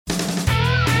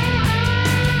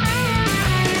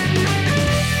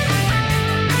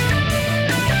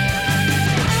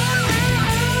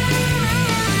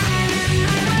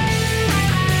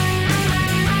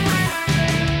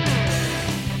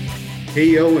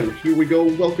Hey yo, and here we go.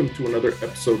 Welcome to another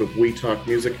episode of We Talk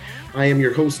Music. I am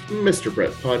your host, Mr.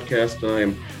 Brett Podcast, and I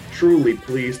am truly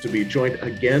pleased to be joined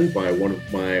again by one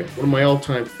of my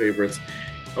all-time favorites.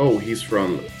 Oh, he's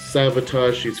from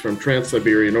Savatage, he's from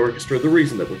Trans-Siberian Orchestra. The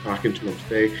reason that we're talking to him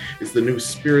today is the new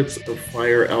Spirits of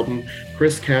Fire album.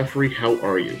 Chris Caffrey, how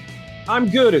are you?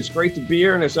 I'm good. It's great to be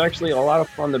here, and it's actually a lot of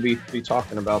fun to be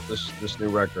talking about this new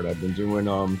record. I've been doing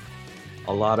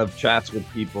a lot of chats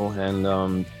with people,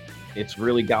 and it's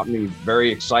really got me very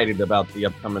excited about the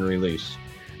upcoming release.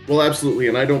 Well, absolutely,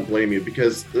 and I don't blame you,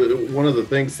 because one of the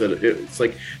things that it's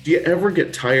like, do you ever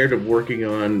get tired of working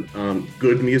on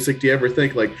good music? Do you ever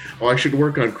think like, oh, I should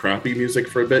work on crappy music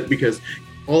for a bit, because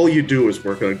all you do is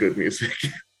work on good music?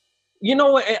 You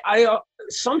know, I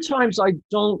sometimes I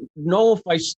don't know if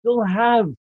I still have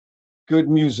good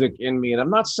music in me, and I'm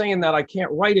not saying that I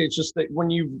can't write it. It's just that when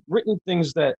you've written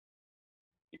things that,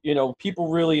 you know, people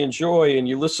really enjoy, and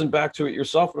you listen back to it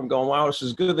yourself, and I'm going, wow, this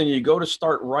is good. Then you go to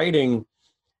start writing,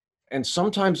 and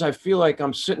sometimes I feel like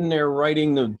I'm sitting there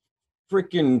writing the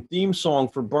freaking theme song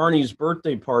for Barney's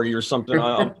birthday party or something.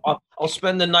 I'll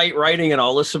spend the night writing, and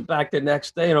I'll listen back the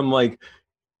next day, and I'm like,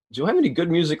 do I have any good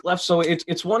music left? So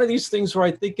it's one of these things where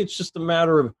I think it's just a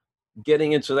matter of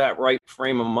getting into that right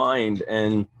frame of mind.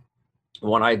 And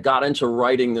when I got into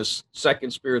writing this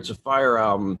second Spirits of Fire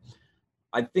album,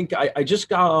 I think I just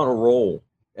got on a roll,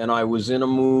 and I was in a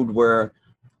mood where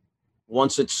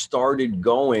once it started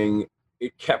going,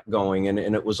 it kept going, and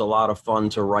it was a lot of fun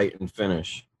to write and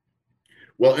finish.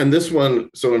 Well, and this one,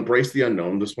 so Embrace the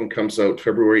Unknown, this one comes out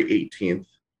February 18th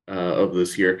of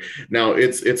this year. Now,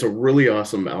 it's a really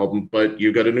awesome album, but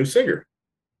you got a new singer.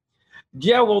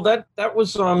 Yeah, well, that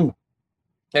was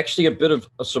actually a bit of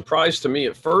a surprise to me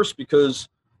at first, because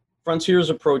Frontiers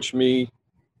approached me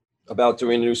about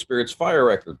doing a new Spirits Fire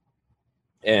record,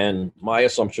 and my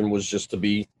assumption was just to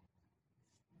be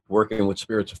working with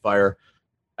Spirits of Fire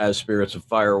as Spirits of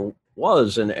Fire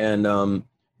was, and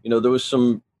you know, there was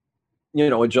some, you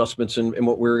know, adjustments in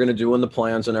what we were going to do in the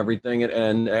plans and everything,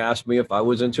 and they asked me if I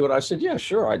was into it. I said, yeah,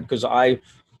 sure, because I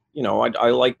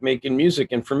like making music,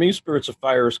 and for me, Spirits of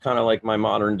Fire is kind of like my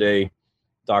modern day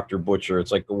Dr. Butcher.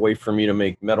 It's like a way for me to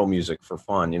make metal music for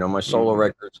fun. You know, my solo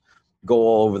records go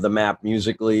all over the map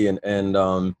musically, and you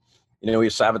know, we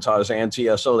have Savatage and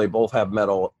TSO. They both have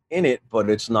metal in it, but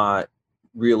it's not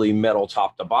really metal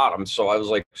top to bottom. So I was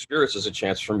like, Spirits is a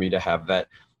chance for me to have that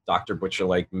Dr. Butcher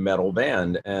like metal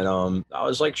band, and I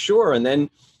was like, sure. And then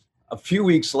a few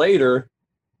weeks later,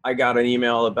 I got an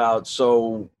email about,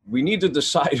 so we need to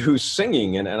decide who's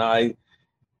singing, and I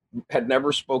had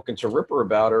never spoken to Ripper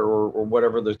about it, or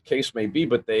whatever the case may be,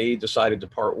 but they decided to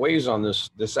part ways on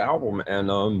this album,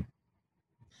 and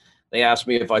they asked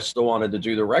me if I still wanted to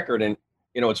do the record. And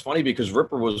you know, it's funny, because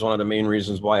Ripper was one of the main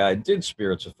reasons why I did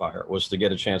Spirits of Fire, was to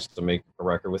get a chance to make a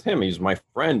record with him. He's my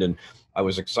friend, and I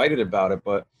was excited about it.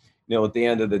 But you know, at the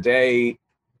end of the day,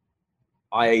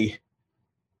 I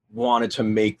wanted to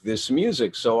make this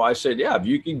music, so I said, yeah, if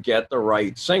you can get the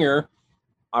right singer,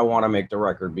 I want to make the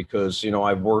record, because, you know,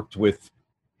 I've worked with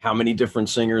how many different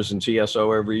singers in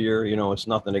TSO every year. You know, it's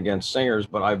nothing against singers,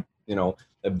 but I've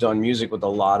done music with a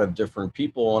lot of different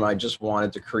people, and I just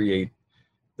wanted to create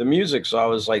the music. So I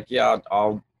was like, yeah,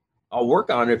 I'll work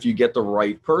on it if you get the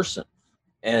right person.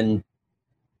 And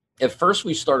at first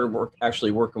we started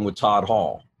actually working with Todd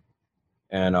Hall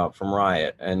and from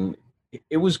Riot, and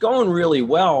it was going really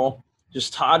well.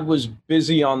 Just Todd was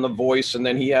busy on The Voice, and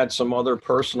then he had some other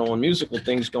personal and musical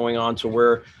things going on, to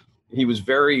where he was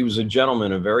a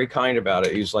gentleman and very kind about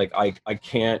it. He's like, I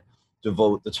can't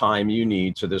devote the time you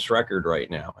need to this record right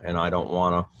now, and I don't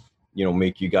want to, you know,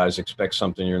 make you guys expect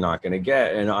something you're not going to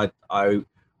get. And I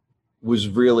was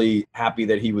really happy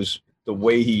that he was the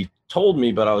way he told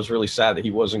me, but I was really sad that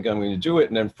he wasn't going to do it.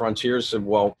 And then Frontiers said,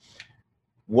 well,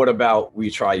 what about we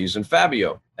try using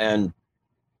Fabio? And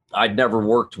I'd never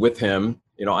worked with him.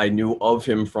 You know, I knew of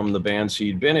him from the bands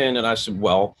he'd been in. And I said,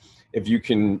 well, if you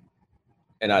can,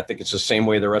 and I think it's the same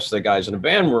way the rest of the guys in the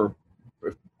band were,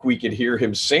 if we could hear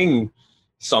him sing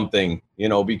something, you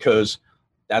know, because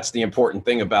that's the important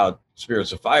thing about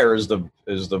Spirits of Fire, is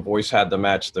the voice had to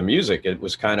match the music. It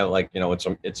was kind of like, you know,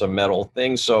 it's a metal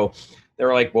thing. So they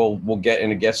were like, well, we'll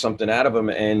get something out of him.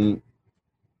 And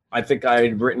I think I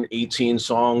had written 18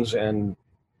 songs, and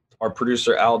our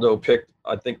producer Aldo picked,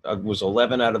 I think it was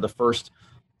 11 out of the first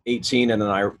 18. And then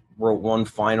I wrote one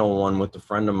final one with a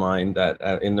friend of mine that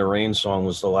In the Rain song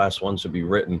was the last one to be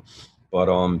written. But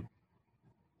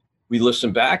we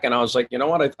listened back, and I was like, you know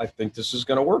what, I think this is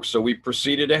going to work. So we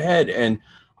proceeded ahead, and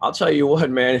I'll tell you what,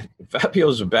 man,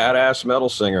 Fabio's a badass metal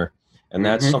singer. And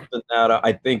that's something that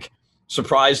I think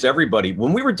surprised everybody.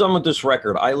 When we were done with this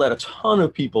record, I let a ton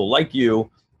of people like you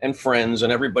and friends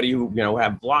and everybody who,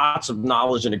 have lots of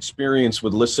knowledge and experience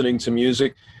with listening to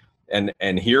music and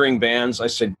hearing bands. I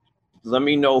said, let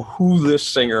me know who this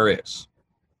singer is.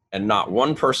 And not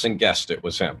one person guessed it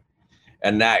was him.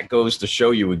 And that goes to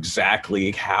show you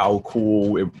exactly how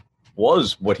cool it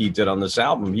was what he did on this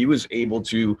album. He was able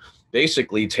to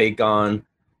basically take on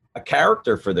a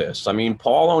character for this. I mean,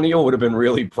 Paul O'Neill would have been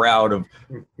really proud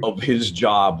of his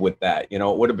job with that. It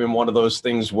would have been one of those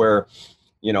things where,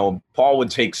 Paul would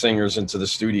take singers into the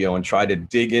studio and try to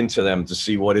dig into them to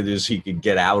see what it is he could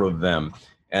get out of them.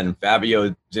 And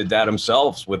Fabio did that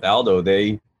himself with Aldo.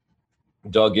 They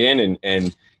dug in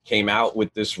and came out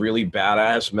with this really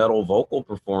badass metal vocal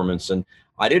performance. And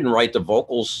I didn't write the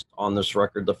vocals on this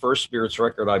record. The first Spirits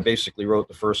record, I basically wrote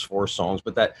the first 4 songs,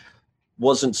 but that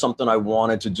wasn't something I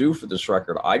wanted to do for this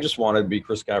record. I just wanted to be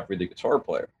Chris Caffrey, the guitar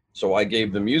player. So I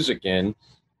gave the music in,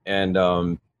 and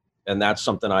that's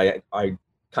something I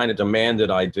kind of demanded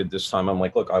I did this time. I'm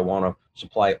like, look, I want to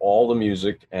supply all the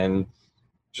music and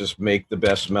just make the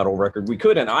best metal record we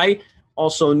could. And I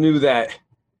also knew that,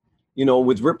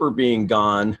 with Ripper being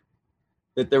gone,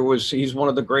 that he's one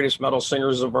of the greatest metal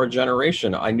singers of our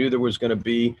generation. I knew there was going to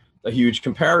be a huge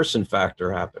comparison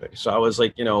factor happening. So I was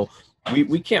like,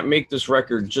 we can't make this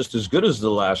record just as good as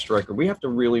the last record. We have to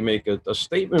really make a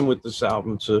statement with this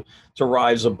album to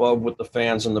rise above with the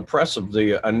fans and the press of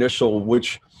the initial,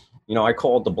 which, I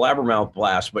call it the blabbermouth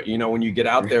blast. But, when you get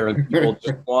out there and people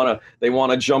just want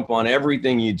to jump on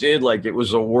everything you did, like it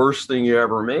was the worst thing you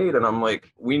ever made. And I'm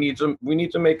like, we need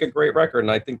to make a great record.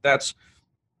 And I think that's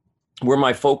where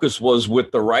my focus was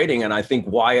with the writing. And I think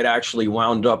why it actually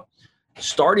wound up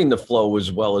starting to flow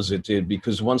as well as it did,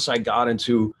 because once I got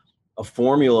into a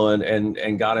formula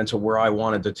and got into where I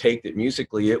wanted to take it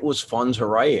musically, it was fun to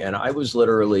write. And I was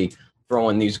literally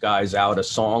throwing these guys out a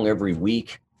song every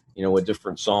week, a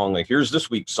different song, like here's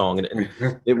this week's song. And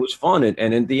it was fun.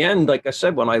 And in the end, like I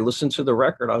said, when I listened to the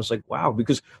record, I was like, wow,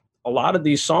 because a lot of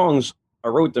these songs, I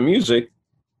wrote the music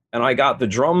and I got the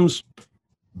drums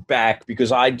back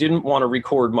because I didn't want to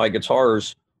record my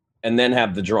guitars and then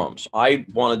have the drums. I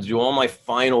wanted to do all my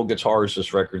final guitars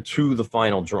this record to the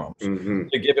final drums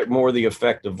to give it more the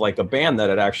effect of like a band that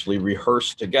had actually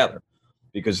rehearsed together,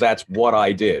 because that's what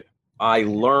I did. I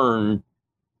learned,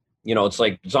 it's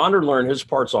like Zonder learned his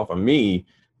parts off of me,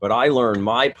 but I learned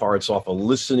my parts off of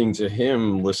listening to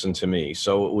him listen to me.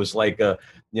 So it was like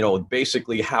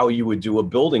basically how you would do a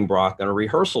building block in a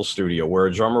rehearsal studio where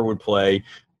a drummer would play,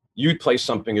 you'd play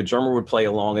something, a drummer would play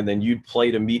along, and then you'd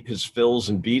play to meet his fills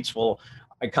and beats. Well,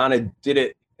 I kind of did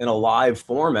it in a live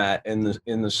format in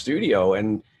the studio.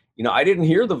 And, I didn't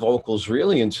hear the vocals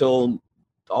really until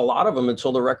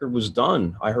the record was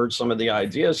done. I heard some of the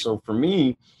ideas. So for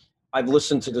me, I've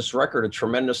listened to this record a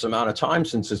tremendous amount of time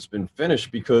since it's been finished,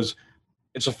 because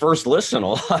it's a first listen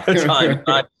a lot of time.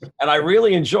 And I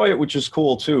really enjoy it, which is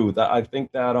cool too. That I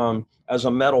think that as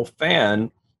a metal fan,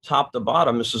 top to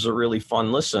bottom, this is a really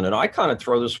fun listen. And I kind of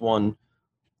throw this one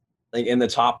in the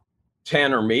top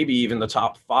 10 or maybe even the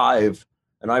top 5.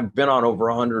 And I've been on over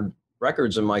 100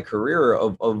 records in my career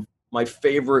of my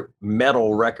favorite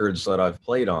metal records that I've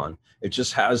played on. It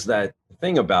just has that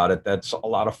thing about it that's a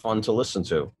lot of fun to listen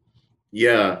to.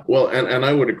 Yeah, well, and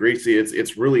I would agree. See,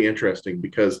 it's really interesting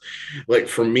because, like,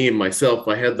 for me and myself,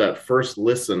 I had that first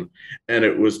listen, and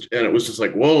it was just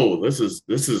like, whoa, this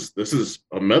is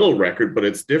a metal record, but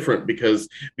it's different because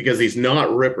he's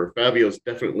not Ripper. Fabio's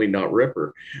definitely not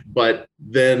Ripper. But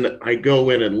then I go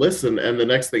in and listen, and the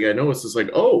next thing I know is just like,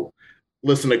 oh,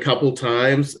 listen a couple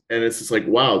times, and it's just like,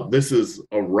 wow, this is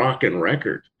a rockin'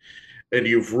 record. And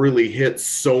you've really hit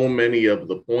so many of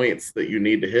the points that you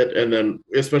need to hit. And then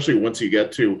especially once you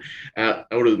get to Out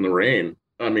in the Rain,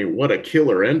 I mean, what a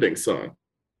killer ending song.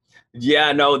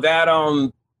 Yeah, no, that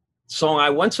song, I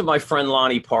went to my friend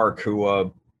Lonnie Park,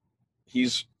 who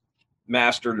he's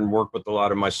mastered and worked with a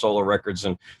lot of my solo records.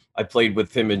 And I played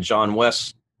with him in John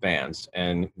West's bands.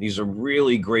 And he's a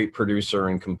really great producer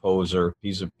and composer.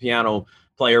 He's a piano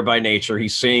player by nature. He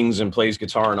sings and plays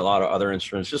guitar and a lot of other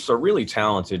instruments. Just a really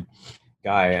talented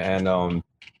guy. And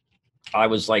I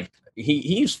was like,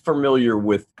 he's familiar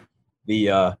with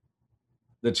the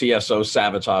TSO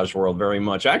Sabotage world very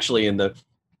much. Actually,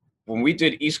 when we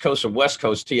did East Coast and West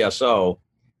Coast TSO,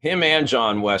 him and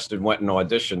John West had went and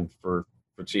auditioned for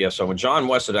TSO, and John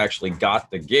West had actually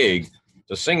got the gig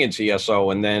to sing in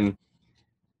TSO. And then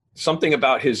something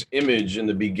about his image in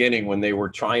the beginning, when they were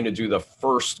trying to do the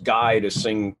first guy to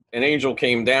sing An Angel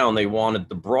Came Down, they wanted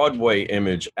the Broadway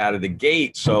image out of the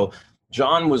gate. So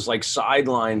John was like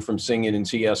sidelined from singing in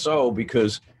TSO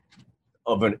because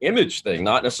of an image thing,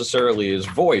 not necessarily his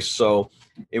voice. So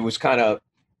it was kind of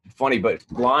funny, but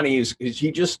Lonnie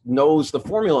he just knows the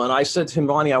formula. And I said to him,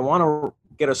 Lonnie, I want to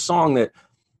get a song that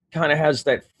kind of has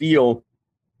that feel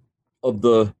of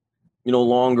the,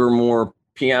 longer, more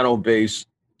piano based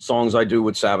songs I do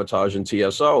with Savatage and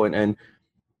TSO. And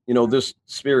this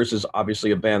Spirits is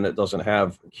obviously a band that doesn't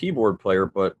have a keyboard player,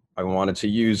 but I wanted to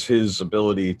use his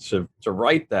ability to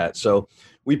write that. So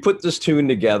we put this tune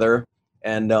together,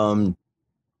 and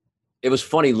it was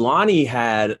funny. Lonnie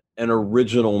had an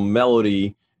original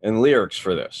melody and lyrics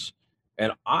for this.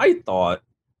 And I thought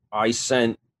I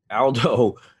sent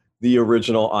Aldo the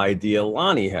original idea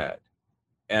Lonnie had.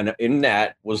 And in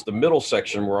that was the middle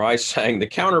section where I sang the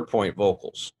counterpoint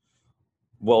vocals.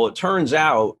 Well, it turns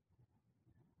out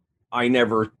I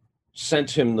never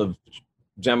sent him the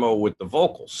demo with the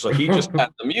vocals. So he just had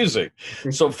the music.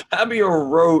 So Fabio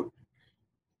wrote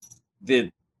the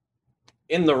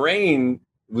In the Rain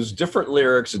was different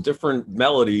lyrics and different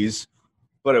melodies,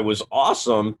 but it was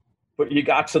awesome. But you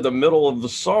got to the middle of the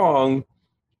song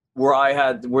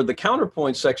where the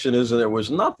counterpoint section is, and there was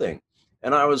nothing.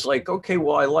 And I was like, okay,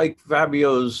 well, I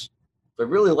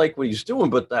really like what he's doing,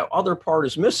 but that other part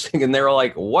is missing. And they were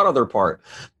like, what other part?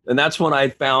 And that's when I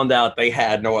found out they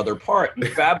had no other part. And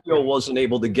Fabio wasn't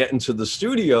able to get into the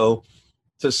studio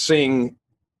to sing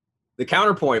the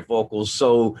counterpoint vocals.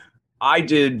 So I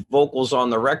did vocals on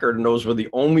the record, and those were the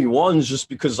only ones, just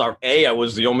because I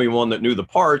was the only one that knew the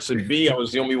parts, and B, I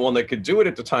was the only one that could do it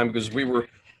at the time because we were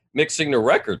mixing the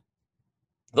record.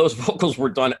 Those vocals were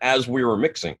done as we were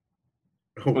mixing.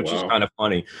 Which is kind of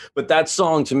funny. But that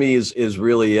song to me is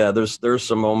really, there's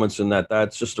some moments in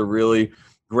that's just a really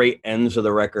great end to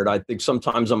the record. I think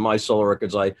sometimes on my solo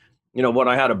records, when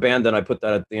I had a band, then I put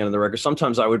that at the end of the record.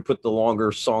 Sometimes I would put the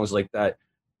longer songs like that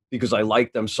because I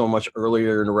liked them so much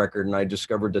earlier in the record. And I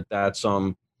discovered that that's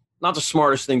not the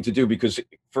smartest thing to do, because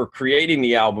for creating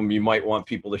the album, you might want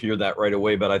people to hear that right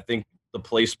away. But I think the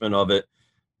placement of it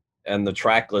and the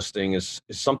track listing is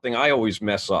something I always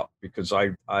mess up, because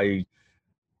I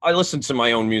listen to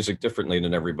my own music differently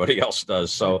than everybody else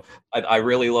does. So I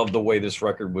really love the way this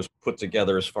record was put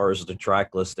together as far as the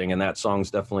track listing, and that song's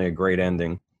definitely a great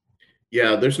ending.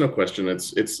 Yeah, there's no question.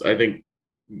 I think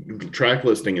track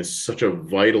listing is such a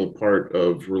vital part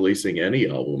of releasing any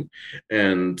album.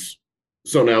 And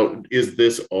so now, is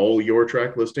this all your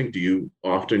track listing? Do you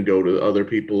often go to other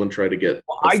people and try to get?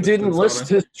 Well, I didn't list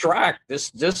his track.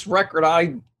 This record,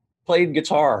 I played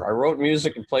guitar. I wrote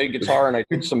music and played guitar, and I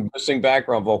did some missing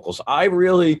background vocals.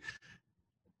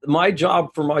 My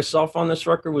job for myself on this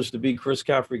record was to be Chris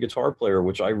Caffrey guitar player,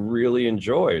 which I really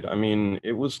enjoyed. I mean,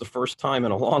 it was the first time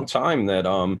in a long time that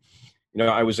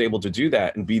I was able to do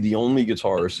that and be the only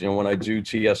guitarist. When I do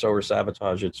TSO or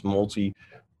Savatage, it's multi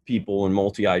people and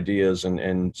multi ideas,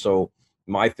 and so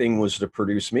my thing was to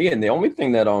produce me. And the only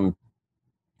thing that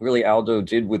really Aldo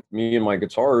did with me and my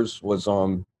guitars was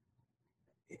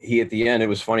he, at the end, it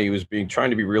was funny, he was trying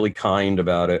to be really kind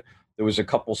about it. There was a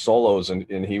couple solos,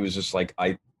 and he was just like,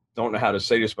 I don't know how to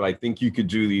say this, but I think you could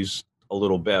do these a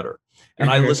little better. And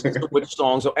I listened to which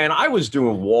songs, and I was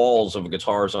doing walls of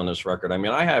guitars on this record. I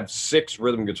mean, I have 6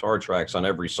 rhythm guitar tracks on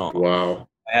every song. Wow.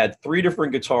 I had 3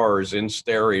 different guitars in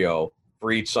stereo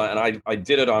for each song, and I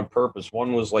did it on purpose.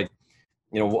 One was like,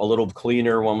 a little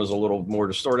cleaner, one was a little more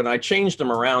distorted. And I changed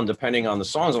them around depending on the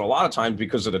songs, and a lot of times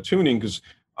because of the tuning, because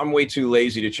I'm way too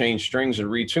lazy to change strings and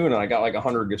retune, and I got like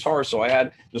 100 guitars. So I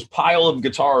had this pile of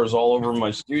guitars all over my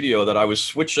studio that I was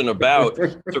switching about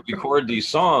to record these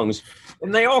songs.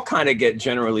 And they all kind of get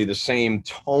generally the same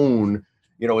tone,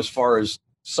 as far as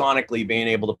sonically being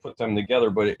able to put them together,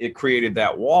 but it created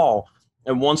that wall.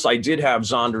 And once I did have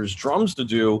Zonder's drums to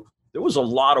do, there was a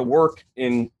lot of work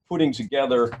in putting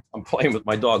together, I'm playing with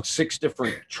my dog, 6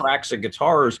 different tracks of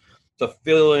guitars to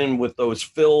fill in with those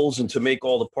fills and to make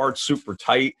all the parts super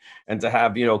tight, and to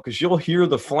have, because you'll hear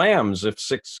the flams if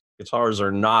 6 guitars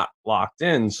are not locked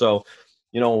in. So,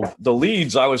 the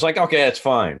leads, I was like, okay, that's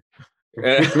fine.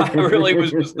 And I really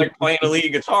was just like playing a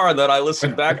lead guitar that I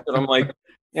listened back to. I'm like,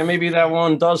 yeah, maybe that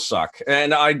one does suck.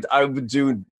 And I would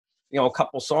do, a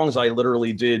couple songs I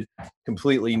literally did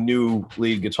completely new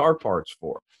lead guitar parts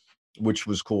for, which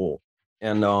was cool.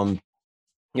 And,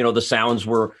 the sounds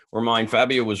were mine.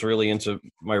 Fabio was really into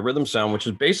my rhythm sound, which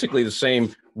is basically the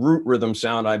same root rhythm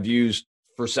sound I've used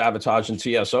for Savatage and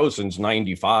TSO since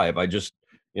 '95. I just,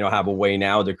 have a way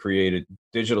now to create it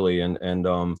digitally. And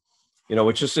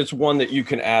it's one that you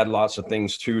can add lots of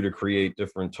things to create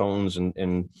different tones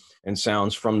and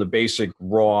sounds from the basic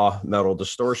raw metal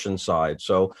distortion side.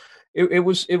 So it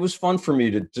was fun for me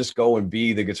to just go and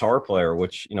be the guitar player,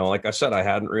 which, like I said, I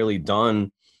hadn't really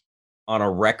done on a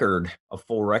record, a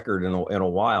full record in a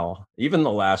while. Even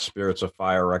the last Spirits of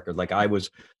Fire record, like I was,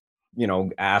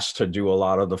 asked to do a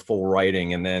lot of the full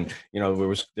writing, and then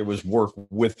there was work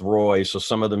with Roy, so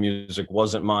some of the music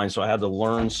wasn't mine, so I had to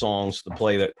learn songs to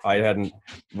play that I hadn't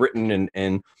written,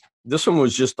 and this one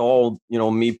was just all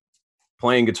me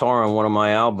playing guitar on one of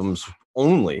my albums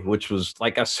only, which was,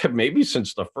 like I said, maybe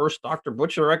since the first Dr.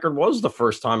 Butcher record was the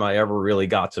first time I ever really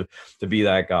got to be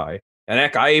that guy. And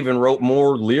heck, I even wrote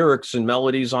more lyrics and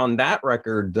melodies on that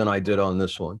record than I did on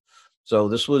this one. So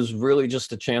this was really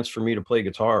just a chance for me to play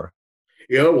guitar.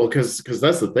 Yeah, well, because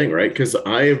that's the thing, right? Because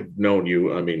I've known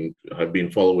you. I mean, I've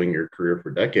been following your career for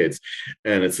decades,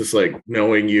 and it's just like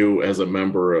knowing you as a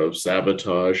member of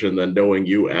Sabotage, and then knowing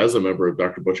you as a member of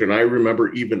Dr. Butcher. And I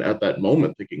remember even at that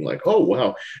moment thinking, like, "Oh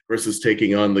wow, Chris is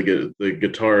taking on the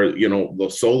guitar, the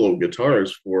solo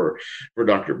guitars for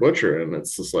Dr. Butcher," and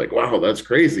it's just like, "Wow, that's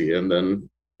crazy." And then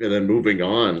moving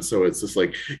on. So it's just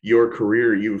like your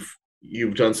career,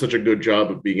 you've done such a good job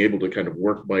of being able to kind of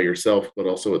work by yourself, but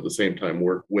also at the same time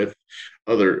work with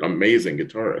other amazing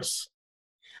guitarists.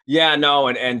 Yeah, no,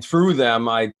 and through them,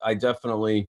 I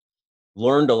definitely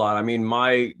learned a lot. I mean,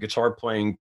 my guitar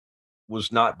playing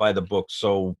was not by the book,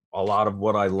 so a lot of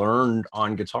what I learned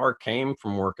on guitar came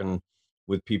from working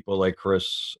with people like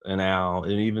Chris and Al,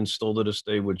 and even still to this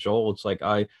day with Joel. It's like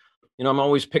I'm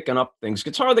always picking up things.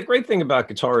 Guitar, the great thing about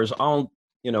guitar is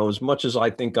as much as I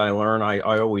think I learn, I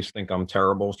always think I'm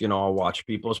terrible. I'll watch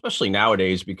people, especially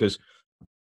nowadays, because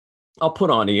I'll put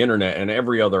on the internet and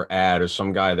every other ad is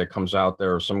some guy that comes out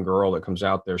there or some girl that comes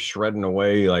out there shredding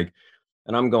away, like,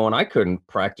 and I'm going, I couldn't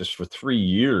practice for 3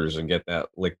 years and get that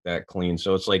lick that clean.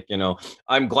 So it's like,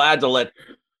 I'm glad to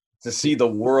see the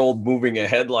world moving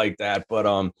ahead like that.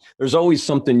 But there's always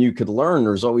something you could learn.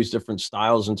 There's always different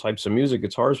styles and types of music.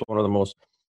 Guitar is one of the most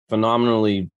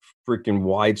phenomenally freaking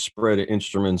widespread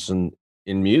instruments in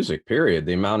music, period.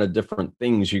 The amount of different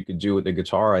things you could do with the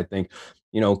guitar, I think,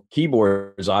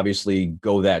 keyboards obviously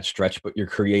go that stretch, but you're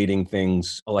creating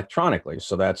things electronically.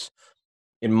 So that's,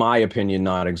 in my opinion,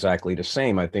 not exactly the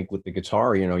same. I think with the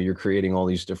guitar, you're creating all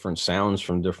these different sounds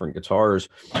from different guitars,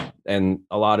 and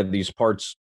a lot of these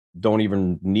parts don't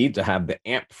even need to have the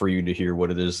amp for you to hear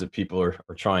what it is that people are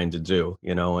trying to do,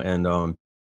 and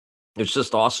it's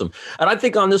just awesome. And I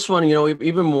think on this one,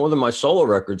 even more than my solo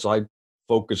records, I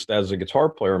focused as a guitar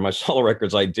player. My solo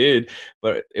records I did,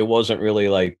 but it wasn't really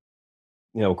like,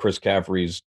 Chris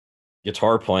Caffery's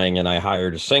guitar playing and I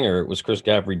hired a singer. It was Chris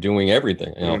Caffery doing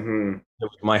everything. Mm-hmm. It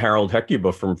was my Harold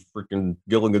Hecuba from freaking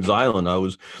Gilligan's Island. I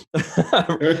was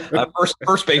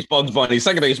first base Bugs Bunny,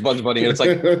 second base Bugs Bunny. And it's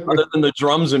like, other than the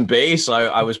drums and bass,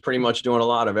 I was pretty much doing a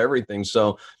lot of everything.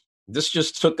 So this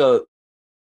just took it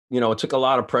took a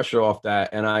lot of pressure off that.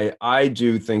 And I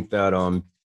do think that,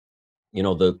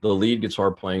 the lead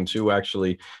guitar playing too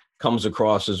actually comes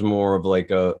across as more of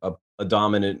like a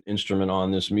dominant instrument on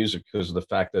this music because of the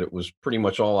fact that it was pretty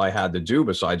much all I had to do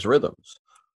besides rhythms.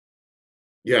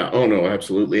 Yeah. Oh no,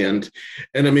 absolutely. And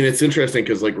I mean, it's interesting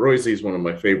because like Roy Z is one of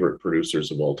my favorite producers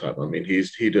of all time. I mean,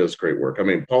 he does great work. I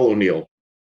mean, Paul O'Neill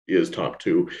is top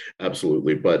two,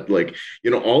 absolutely. But like,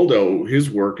 Aldo,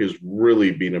 his work has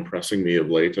really been impressing me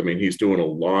of late. I mean, he's doing a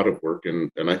lot of work,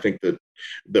 and I think that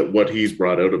what he's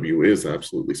brought out of you is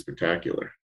absolutely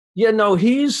spectacular. Yeah, no,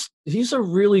 he's a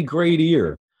really great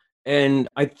ear. And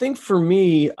I think for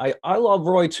me, I love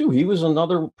Roy too. He was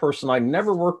another person. I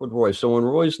never worked with Roy. So when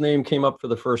Roy's name came up for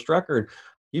the first record,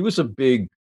 he was a big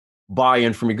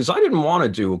buy-in for me because I didn't want to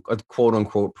do a quote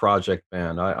unquote project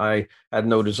band. I had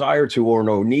no desire to or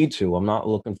no need to. I'm not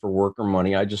looking for work or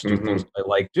money. I just do things I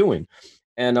like doing.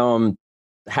 And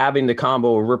having the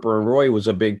combo of Ripper and Roy was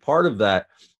a big part of that.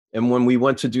 And when we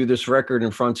went to do this record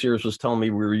and Frontiers was telling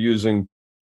me we were using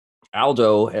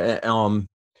Aldo,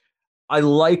 I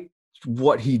liked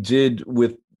what he did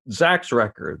with Zach's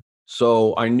record.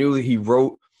 So I knew that he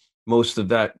wrote most of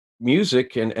that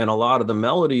music and a lot of the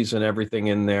melodies and everything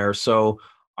in there. So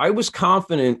I was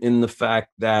confident in the fact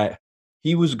that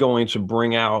he was going to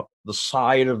bring out the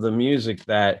side of the music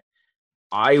that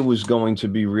I was going to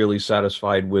be really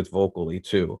satisfied with vocally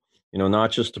too.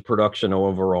 Not just the production or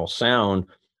overall sound.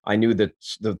 I knew that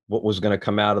what was going to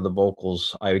come out of the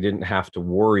vocals, I didn't have to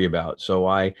worry about. So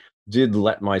I did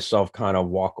let myself kind of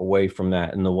walk away from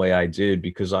that in the way I did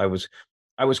because I was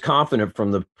confident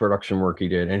from the production work he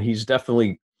did. And he's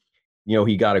definitely,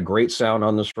 he got a great sound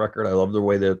on this record. I love the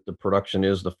way that the production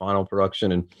is, the final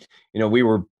production. And, we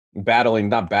were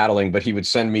not battling, but he would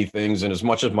send me things. And as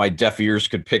much as my deaf ears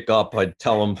could pick up, I'd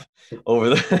tell him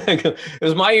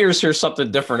because my ears hear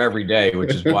something different every day,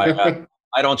 which is why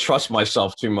I don't trust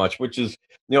myself too much, which is,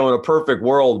 in a perfect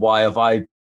world, why if I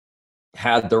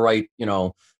had the right,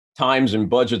 times and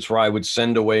budgets where I would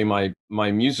send away my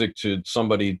music to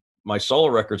somebody, my solo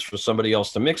records for somebody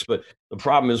else to mix. But the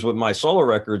problem is with my solo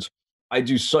records, I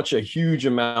do such a huge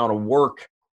amount of work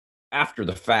after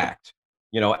the fact.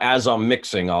 As I'm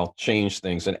mixing, I'll change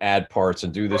things and add parts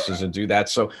and do this and do that.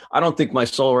 So I don't think my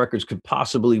solo records could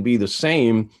possibly be the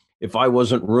same if I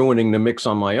wasn't ruining the mix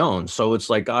on my own. So it's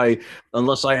like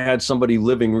unless I had somebody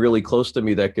living really close to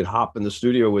me that could hop in the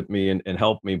studio with me and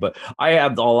help me. But I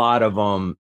have a lot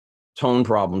of tone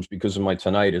problems because of my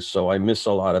tinnitus. So I miss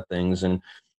a lot of things. And,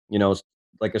 you know,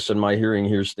 like I said, my hearing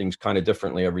hears things kind of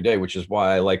differently every day, which is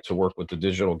why I like to work with the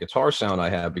digital guitar sound I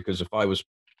have, because if I was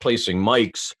placing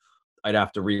mics, I'd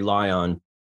have to rely on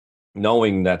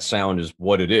knowing that sound is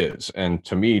what it is. And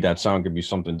to me, that sound could be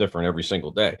something different every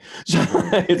single day. So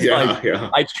it's Yeah.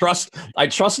 I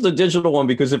trust the digital one,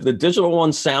 because if the digital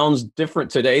one sounds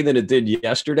different today than it did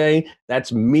yesterday,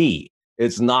 that's me.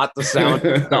 It's not the sound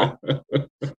itself.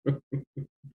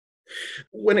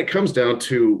 When it comes down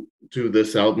to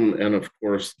this album and of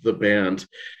course the band,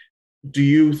 do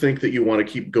you think that you want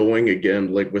to keep going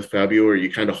again, like with Fabio? Or are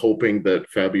you kind of hoping that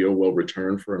Fabio will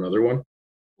return for another one?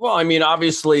 Well, I mean,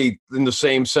 obviously, in the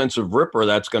same sense of Ripper,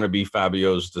 that's going to be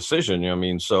Fabio's decision. I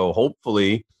mean, so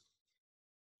hopefully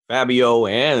Fabio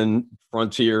and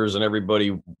Frontiers and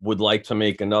everybody would like to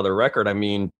make another record. I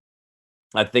mean,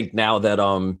 I think now that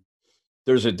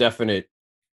there's a definite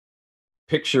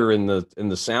picture in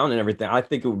the sound and everything, I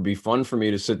think it would be fun for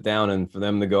me to sit down and for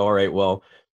them to go, all right, well,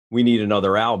 we need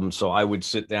another album. So I would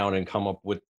sit down and come up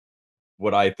with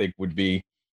what I think would be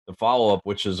the follow up,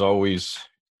 which is always,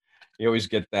 you always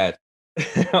get that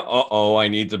uh-oh, I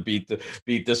need to beat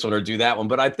this one or do that one.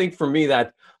 But I think for me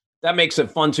that makes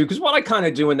it fun too, because what I kind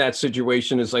of do in that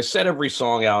situation is I set every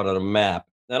song out on a map,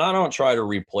 and I don't try to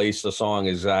replace the song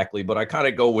exactly, but I kind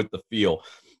of go with the feel,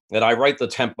 and I write the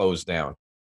tempos down.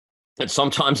 And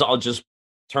sometimes I'll just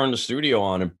turn the studio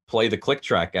on and play the click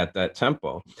track at that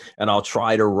tempo, and I'll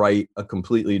try to write a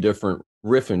completely different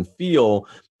riff and feel,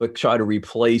 but try to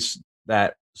replace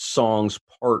that song's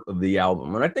part of the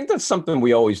album. And I think that's something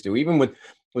we always do, even with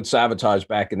Sabotage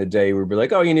back in the day. We'd be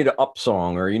like, oh, you need an up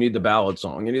song or you need the ballad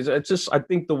song. And it's just, I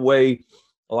think the way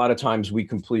a lot of times we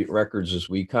complete records is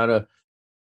we kind of,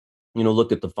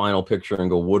 look at the final picture and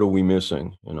go, what are we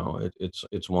missing?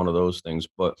 It's one of those things.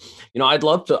 But I'd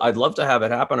love to have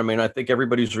it happen. I mean, I think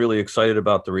everybody's really excited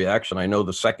about the reaction. I know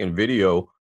the second video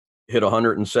hit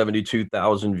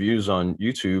 172,000 views on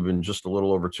YouTube in just a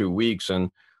little over 2 weeks.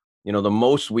 And the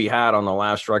most we had on the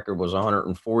last record was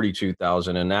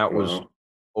 142,000, and that was Wow.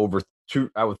 over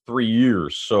 3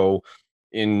 years. So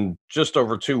in just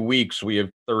over 2 weeks, we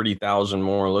have 30,000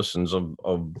 more listens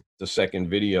of the second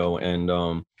video,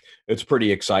 and it's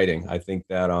pretty exciting. I think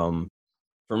that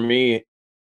for me,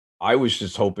 I was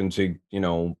just hoping to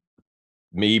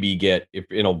maybe get, if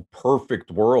in a perfect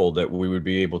world, that we would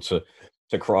be able to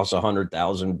cross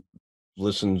 100,000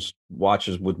 listens,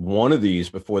 watches with one of these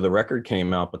before the record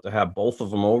came out, but to have both of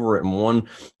them over it and one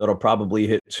that'll probably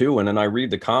hit two. And then I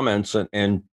read the comments,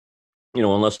 and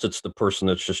unless it's the person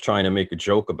that's just trying to make a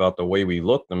joke about the way we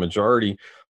look, the majority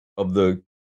of the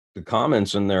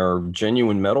comments in there are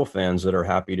genuine metal fans that are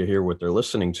happy to hear what they're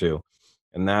listening to.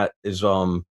 And that is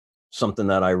something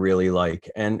that I really like.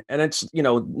 And it's,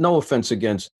 no offense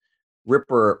against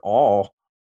Ripper at all.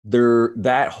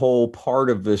 That whole part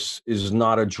of this is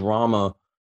not a drama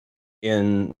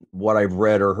in what I've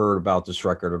read or heard about this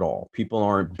record at all. People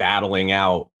aren't battling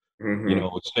out, Hmm.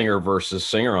 singer versus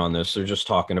singer on this. They're just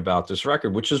talking about this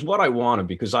record, which is what I wanted,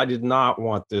 because I did not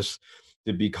want this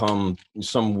to become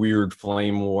some weird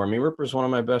flame war. I mean, Ripper's one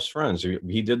of my best friends.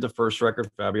 He did the first record,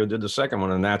 Fabio did the second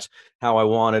one, and that's how I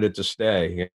wanted it to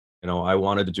stay. I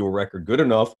wanted to do a record good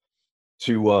enough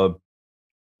to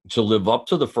live up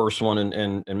to the first one,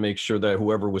 and make sure that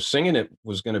whoever was singing it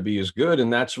was going to be as good.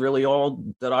 And that's really all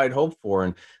that I'd hoped for.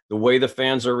 And the way the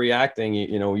fans are reacting,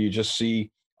 you just see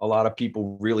a lot of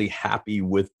people really happy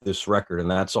with this record.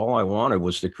 And that's all I wanted,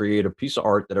 was to create a piece of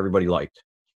art that everybody liked.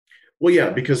 Well,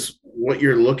 yeah, because what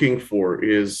you're looking for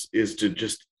is to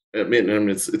just I mean,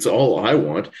 it's all I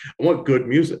want. I want good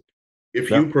music. If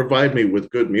Yeah, you provide me with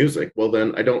good music, well,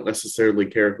 then I don't necessarily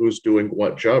care who's doing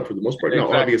what job for the most part. Now,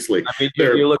 exactly. obviously, I mean, you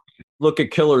there, look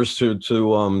at Killers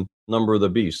to Number of the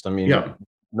Beast. I mean, yeah,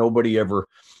 nobody ever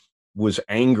was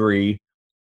angry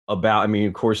about, I mean,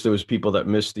 of course, there was people that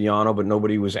missed Diano, but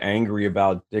nobody was angry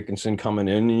about Dickinson coming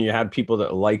in. And you had people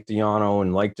that liked Diano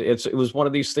and liked it. It was one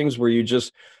of these things where you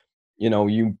just,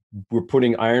 you were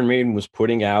putting, Iron Maiden was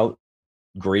putting out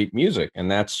great music.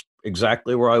 And that's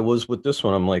exactly where I was with this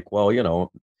one. I'm like, well,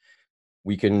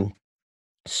 we can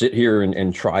sit here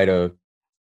and try to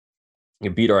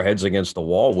beat our heads against the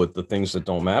wall with the things that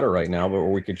don't matter right now, but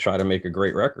we could try to make a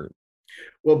great record.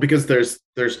 Well, because there's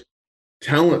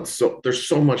talent, so there's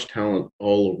so much talent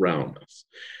all around us.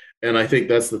 And I think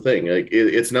that's the thing. Like,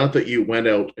 it's not that you went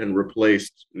out and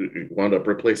wound up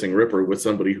replacing Ripper with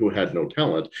somebody who had no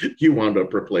talent. You wound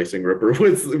up replacing Ripper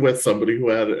with somebody who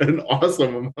had an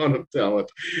awesome amount of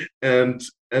talent, and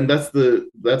that's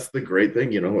the great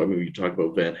thing. You know, I mean, you talk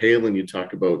about Van Halen, you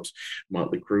talk about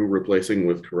Motley Crue replacing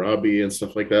with Karabi and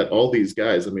stuff like that. All these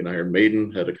guys. I mean, Iron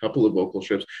Maiden had a couple of vocal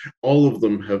shifts. All of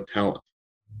them have talent.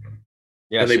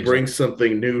 Yes, and they exactly. bring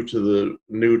something new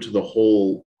to the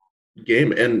whole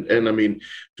game. And I mean,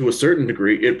 to a certain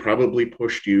degree, it probably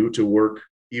pushed you to work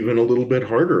even a little bit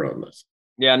harder on this.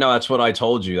 Yeah, no, that's what I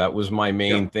told you. That was my Yeah.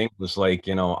 main thing, was like,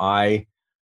 I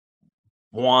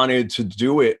wanted to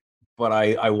do it, but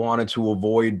I wanted to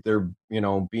avoid there,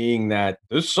 being that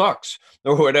this sucks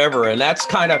or whatever. And that's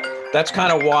kind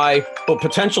of why. Well,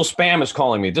 potential spam is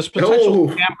calling me. This potential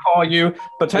Oh. spam call you.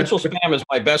 Potential spam is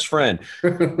my best friend,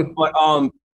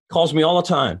 but calls me all the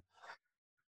time.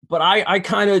 But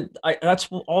that's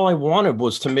all I wanted,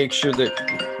 was to make sure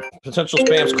that potential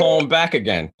spam's calling back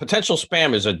again. Potential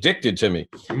spam is addicted to me.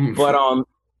 But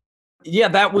yeah,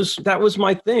 that was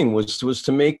my thing, was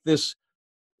to make this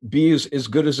be as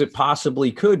good as it possibly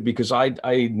could, because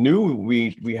I knew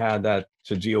we had that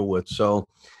to deal with. So,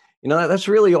 that's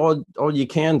really all you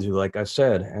can do, like I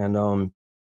said. And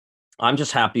I'm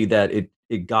just happy that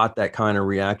it got that kind of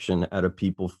reaction out of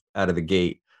people out of the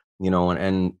gate,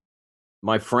 and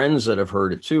my friends that have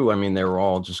heard it too. I mean, they were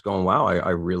all just going, wow, I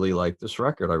really like this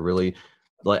record. I really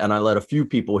like, and I let a few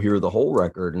people hear the whole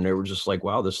record, and they were just like,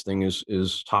 wow, this thing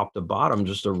is top to bottom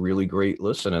just a really great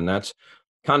listen. And that's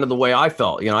kind of the way I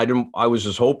felt. I was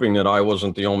just hoping that I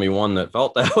wasn't the only one that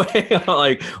felt that way.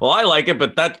 Like, well, I like it,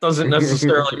 but that doesn't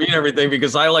necessarily mean everything,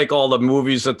 because I like all the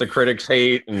movies that the critics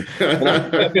hate. And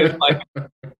like,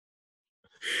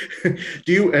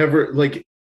 Do you ever, like,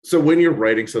 so when you're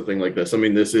writing something like this, I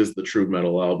mean, this is the true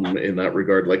metal album in that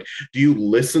regard. Like, do you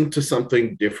listen to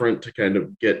something different to kind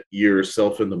of get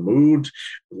yourself in the mood,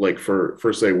 like for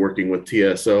say working with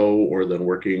TSO, or then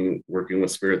working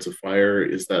with Spirits of Fire?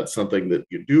 Is that something that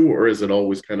you do, or is it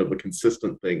always kind of a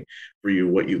consistent thing for you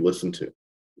what you listen to?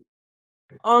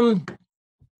 um,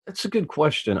 that's a good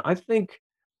question. I think,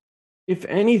 if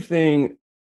anything,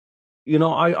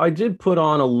 I did put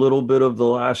on a little bit of the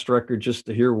last record just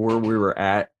to hear where we were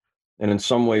at, and in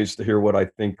some ways to hear what I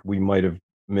think we might have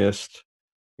missed,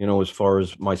 as far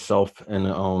as myself,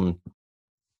 and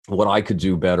what I could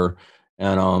do better.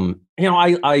 And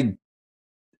I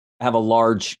have a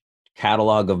large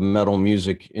catalog of metal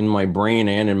music in my brain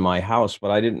and in my house,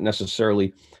 but I didn't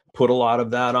necessarily put a lot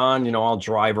of that on. I'll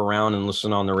drive around and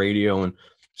listen on the radio and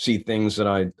see things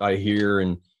that I hear.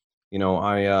 And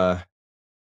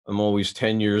I'm always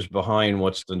 10 years behind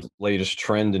what's the latest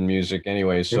trend in music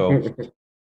anyway. So,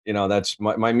 that's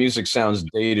my music sounds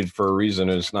dated for a reason.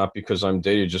 And it's not because I'm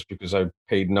dated, just because I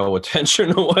paid no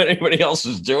attention to what anybody else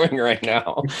is doing right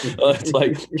now. It's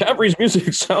like, Capri's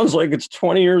music sounds like it's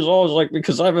 20 years old. It's like,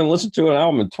 because I haven't listened to an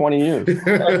album in 20 years.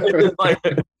 It's like,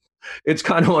 it's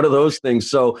kind of one of those things.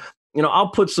 So, I'll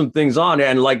put some things on.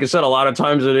 And like I said, a lot of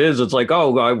times it's like,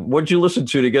 oh, what'd you listen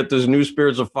to get this new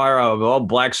Spirits of Fire out? Oh,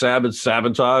 Black Sabbath,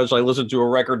 Sabotage. I listened to a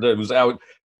record that was out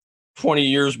 20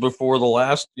 years before the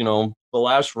last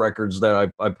records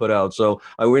that I put out. So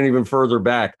I went even further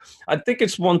back. I think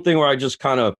it's one thing where I just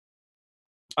I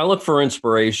look for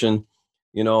inspiration,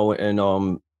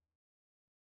 and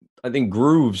I think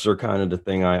grooves are kind of the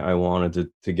thing I wanted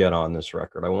to get on this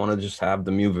record. I want to just have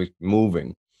the music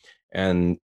moving.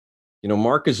 And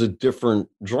Mark is a different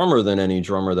drummer than any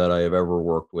drummer that I have ever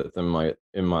worked with in my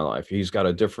life. He's got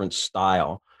a different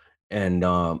style, and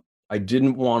I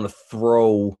didn't want to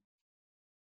throw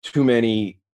too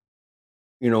many,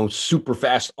 super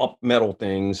fast up metal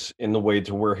things in the way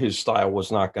to where his style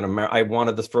was not going to. I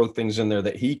wanted to throw things in there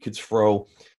that he could throw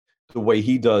the way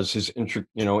he does his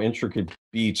intricate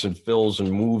beats and fills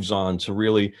and moves on, to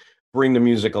really bring the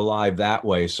music alive that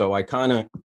way. So I kind of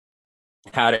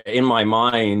had it in my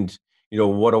mind,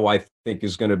 what do I think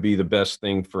is going to be the best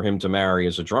thing for him to marry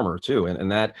as a drummer too. And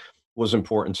that was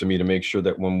important to me, to make sure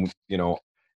that when,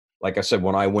 like I said,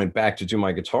 when I went back to do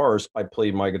my guitars, I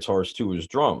played my guitars to his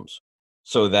drums,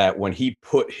 so that when he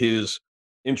put his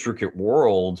intricate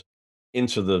world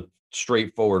into the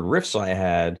straightforward riffs I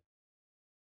had,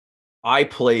 I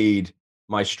played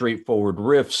my straightforward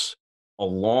riffs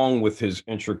along with his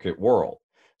intricate world.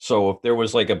 So if there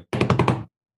was like a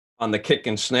on the kick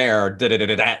and snare,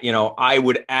 I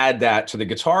would add that to the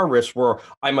guitar riffs, where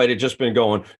I might have just been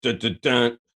going dun, dun,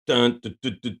 dun, dun, dun,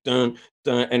 dun, dun, dun,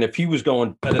 dun. And if he was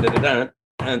going, dun, dun, dun, dun, dun,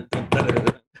 dun, dun, dun,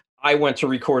 dun, I went to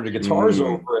record the guitars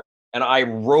over it, and I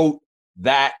wrote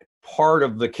that part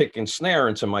of the kick and snare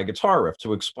into my guitar riff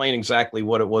to explain exactly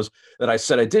what it was that I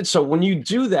said I did. So when you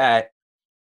do that,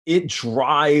 it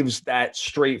drives that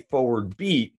straightforward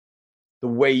beat the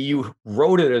way you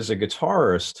wrote it as a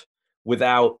guitarist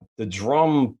without the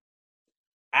drum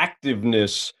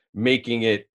activeness making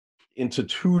it into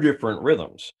two different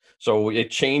rhythms. So it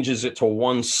changes it to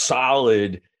one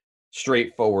solid,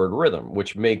 straightforward rhythm,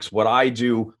 which makes what I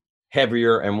do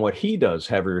heavier and what he does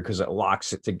heavier because it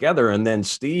locks it together. And then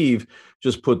Steve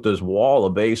just put this wall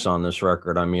of bass on this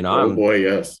record. I mean, oh boy,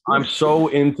 yes. I'm so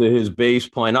into his bass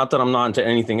playing. Not that I'm not into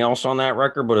anything else on that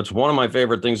record, but it's one of my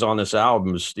favorite things on this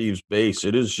album is Steve's bass.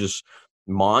 It is just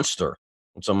monster.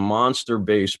 It's a monster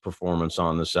bass performance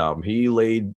on this album. He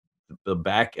laid the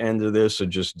back end of this and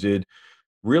just did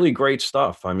really great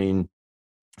stuff. I mean,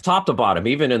 top to bottom,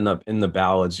 even in the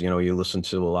ballads, you know, you listen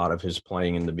to a lot of his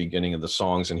playing in the beginning of the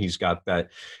songs, and he's got that,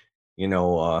 you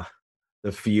know,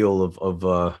 the feel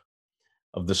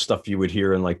of the stuff you would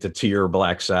hear in like the Tier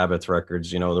Black Sabbath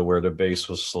records, you know, where the bass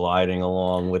was sliding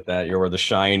along with that, or The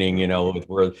Shining, you know,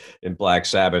 where in Black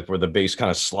Sabbath, where the bass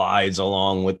kind of slides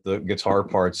along with the guitar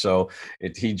part. So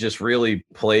he just really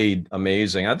played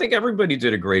amazing. I think everybody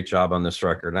did a great job on this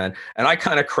record, and I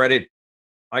kind of credit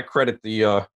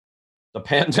the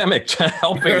pandemic to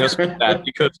helping us with that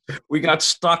because we got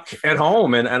stuck at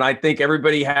home, and I think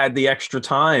everybody had the extra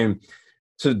time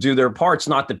to do their parts.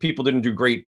 Not that people didn't do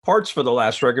great parts for the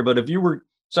last record, but if you were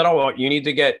said, oh, well, you need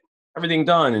to get everything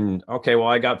done, and okay, well,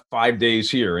 I got 5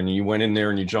 days here, and you went in there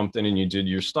and you jumped in and you did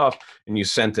your stuff and you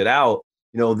sent it out.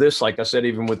 You know, this, like I said,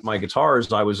 even with my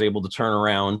guitars, I was able to turn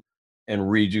around and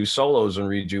redo solos and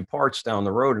redo parts down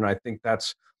the road. And I think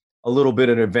that's a little bit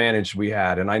of an advantage we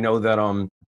had. And I know that,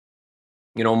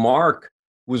 you know, Mark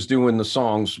was doing the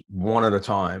songs one at a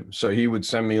time. So he would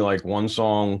send me like one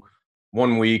song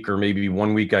 1 week, or maybe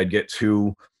 1 week I'd get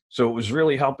two. So it was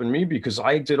really helping me because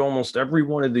I did almost every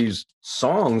one of these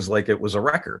songs like it was a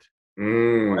record.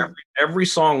 Every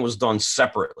song was done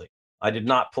separately. I did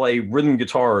not play rhythm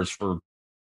guitars for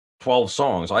 12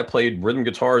 songs. I played rhythm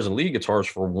guitars and lead guitars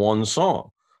for one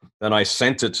song. Then I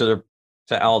sent it to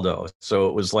Aldo. So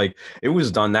it was like, it was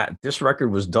done that this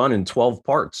record was done in 12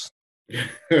 parts.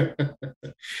 You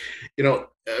know,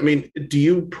 I mean, do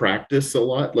you practice a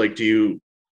lot? Like, do you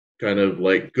kind of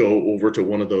like go over to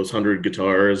one of those 100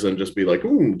 guitars and just be like,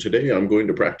 today I'm going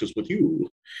to practice with you?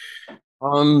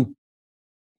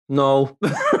 No.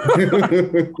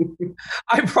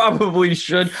 I probably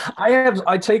should.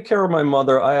 I take care of my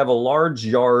mother. I have a large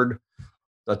yard,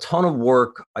 a ton of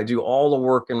work. I do all the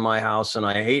work in my house, and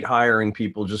I hate hiring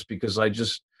people just because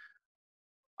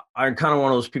I'm kind of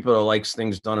one of those people that likes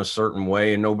things done a certain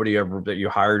way, and nobody ever that you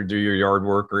hire to do your yard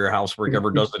work or your housework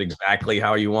ever does it exactly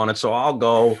how you want it. So I'll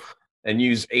go and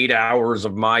use 8 hours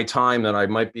of my time that I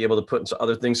might be able to put into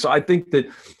other things. So I think that,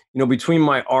 you know, between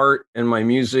my art and my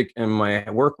music and my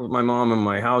work with my mom and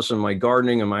my house and my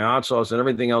gardening and my hot sauce and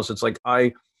everything else, it's like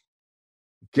I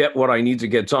get what I need to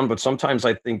get done. But sometimes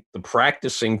I think the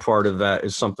practicing part of that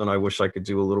is something I wish I could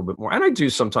do a little bit more. And I do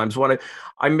sometimes when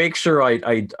I make sure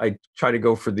I try to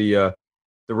go for the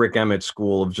Rick Emmett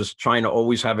school of just trying to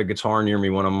always have a guitar near me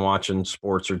when I'm watching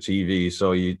sports or TV.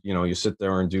 So you know, you sit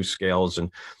there and do scales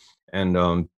and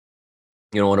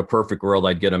you know, in a perfect world,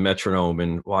 I'd get a metronome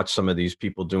and watch some of these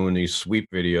people doing these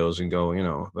sweep videos and go, you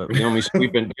know, but the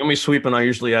only sweeping I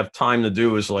usually have time to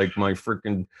do is like my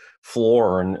freaking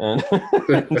floor and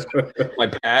my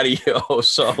patio.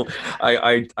 So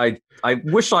I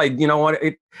wish you know what,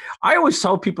 I always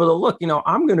tell people to look, you know,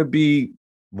 I'm going to be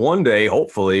one day,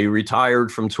 hopefully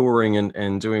retired from touring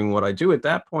and doing what I do. At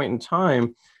that point in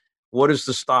time, what is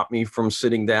to stop me from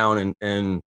sitting down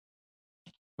and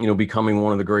you know, becoming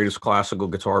one of the greatest classical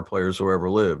guitar players who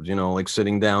ever lived, you know, like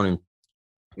sitting down and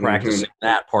practicing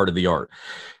that part of the art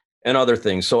and other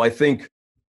things. So I think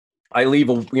I leave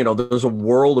you know, there's a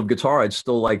world of guitar I'd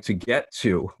still like to get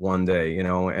to one day, you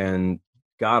know, and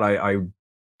God, I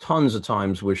tons of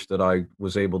times wish that I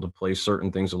was able to play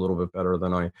certain things a little bit better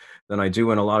than I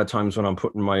do. And a lot of times when I'm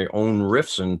putting my own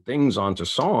riffs and things onto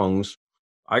songs,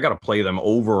 I got to play them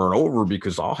over and over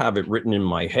because I'll have it written in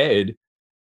my head.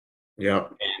 Yeah.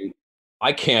 And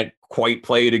I can't quite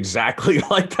play it exactly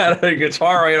like that on a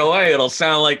guitar right away. It'll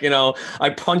sound like, I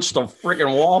punched a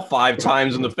freaking wall 5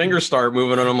 times and the fingers start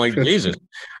moving, and I'm like, Jesus.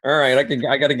 All right, I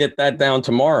got to get that down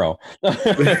tomorrow. But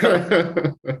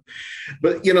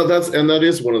that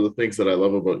is one of the things that I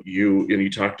love about you. And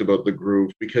you talked about the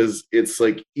groove, because it's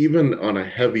like, even on a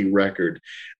heavy record,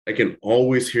 I can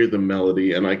always hear the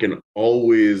melody, and I can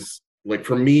always, like,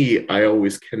 for me, I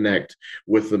always connect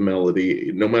with the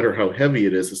melody, no matter how heavy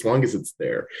it is, as long as it's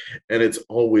there, and it's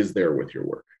always there with your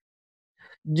work.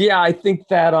 Yeah, I think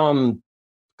that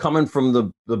coming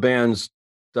from the bands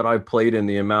that I've played in,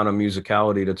 the amount of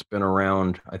musicality that's been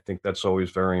around, I think that's always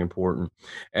very important.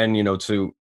 And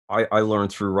I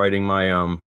learned through writing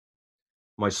my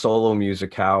solo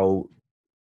music how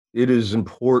it is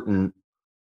important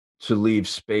to leave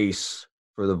space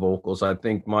for the vocals. I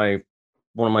think one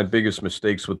of my biggest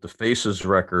mistakes with the Faces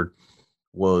record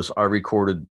was I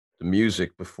recorded the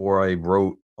music before I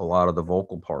wrote a lot of the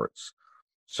vocal parts.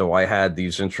 So I had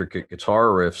these intricate guitar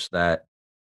riffs that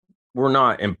were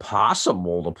not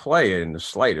impossible to play in the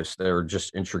slightest. They were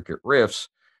just intricate riffs.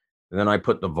 And then I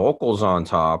put the vocals on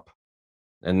top.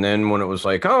 And then when it was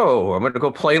like, oh, I'm going to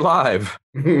go play live,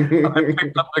 I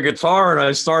picked up the guitar and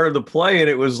I started to play. And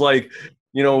it was like,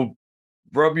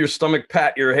 rub your stomach,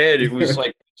 pat your head. It was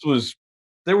like,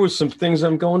 there was some things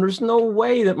I'm going, there's no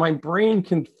way that my brain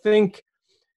can think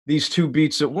these 2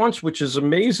 beats at once, which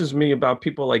amazes me about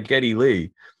people like Geddy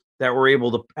Lee that were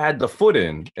able to add the foot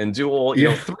in and do all,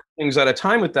 3 things at a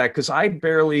time with that. Because I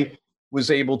barely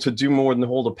was able to do more than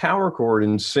hold a power chord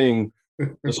and sing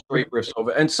the straight riffs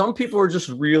over. And some people are just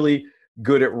really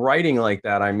good at writing like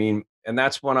that. I mean, and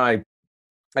that's when I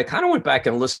kind of went back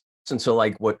and listened to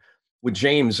like what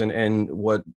James and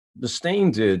what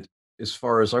Mustaine did, as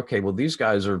far as, okay, well, these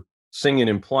guys are singing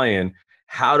and playing.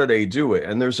 How do they do it?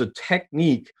 And there's a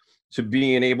technique to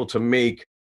being able to make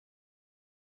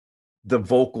the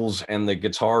vocals and the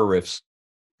guitar riffs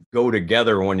go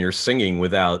together when you're singing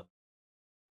without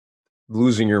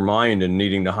losing your mind and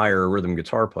needing to hire a rhythm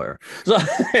guitar player. So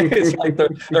it's like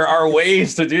there are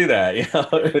ways to do that,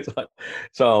 It's like,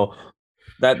 so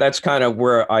that's kind of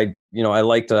where I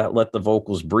like to let the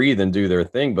vocals breathe and do their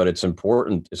thing, but it's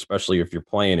important, especially if you're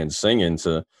playing and singing,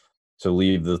 to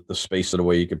leave the space of the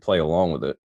way you could play along with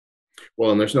it.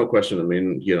 Well, and there's no question. I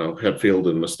mean, Hetfield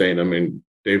and Mustaine. I mean,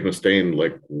 Dave Mustaine,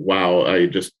 like, wow, I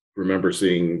just remember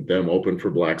seeing them open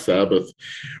for Black Sabbath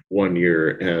one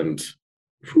year, and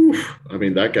whew, I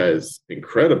mean, that guy's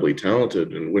incredibly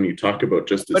talented. And when you talk about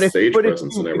just his stage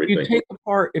presence and everything,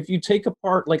 if you take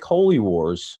apart like Holy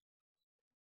Wars,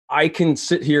 I can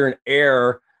sit here and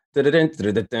air. I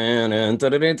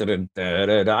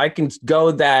can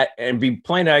go that and be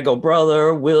playing it. I go,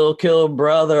 brother will kill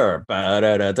brother.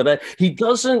 He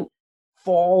doesn't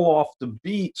fall off the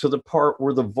beat to the part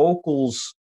where the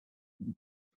vocals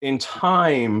in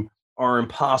time are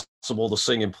impossible to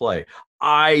sing and play.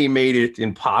 I made it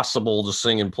impossible to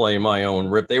sing and play my own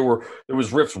riff. There was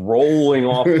riffs rolling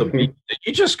off the beat that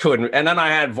you just couldn't. And then I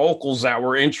had vocals that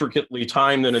were intricately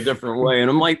timed in a different way. And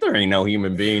I'm like, there ain't no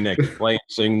human being that can play and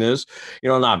sing this,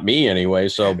 not me anyway.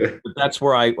 So that's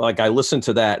where I listened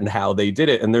to that and how they did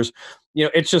it. And there's,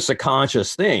 it's just a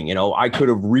conscious thing. I could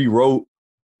have rewrote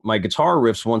my guitar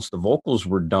riffs once the vocals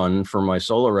were done for my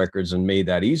solo records and made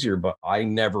that easier, but I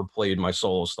never played my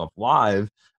solo stuff live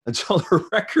until the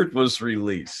record was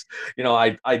released.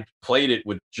 I played it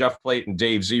with Jeff Plate and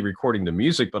Dave Z recording the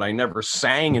music, but I never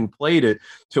sang and played it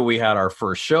till we had our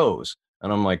first shows.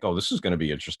 And I'm like, oh, this is going to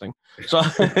be interesting. So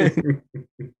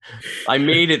I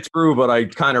made it through, but I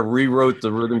kind of rewrote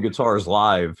the rhythm guitars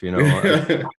live.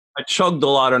 I chugged a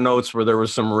lot of notes where there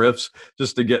was some riffs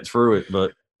just to get through it.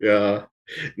 But yeah.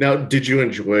 Now, did you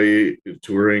enjoy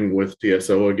touring with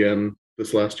TSO again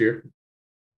this last year?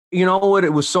 You know what?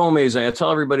 It was so amazing. I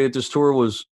tell everybody that this tour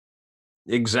was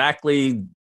exactly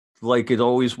like it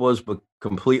always was, but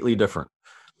completely different.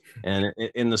 And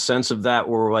in the sense of that,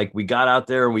 where like we got out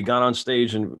there and we got on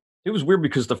stage, and it was weird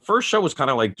because the first show was kind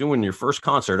of like doing your first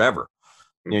concert ever.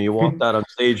 You walked out on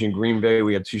stage in Green Bay.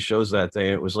 We had 2 shows that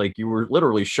day. It was like you were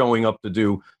literally showing up to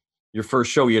do your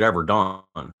first show you'd ever done.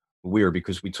 Weird,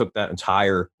 because we took that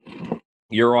entire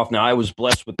year off. Now, I was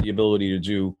blessed with the ability to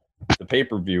do the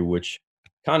pay-per-view, which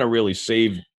kind of really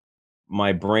saved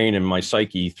my brain and my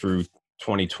psyche through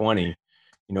 2020,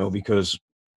 because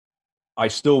I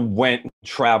still went,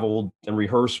 traveled, and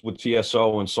rehearsed with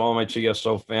TSO and saw my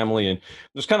TSO family. And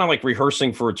it was kind of like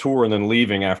rehearsing for a tour and then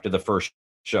leaving after the first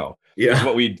show. Yeah.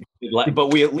 What we did, but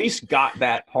we at least got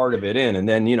that part of it in. And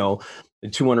then, the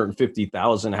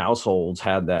 250,000 households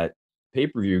had that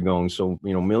pay-per-view going. So,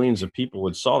 millions of people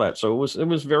would saw that. So it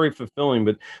was very fulfilling.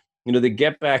 But to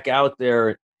get back out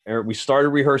there, we started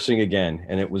rehearsing again,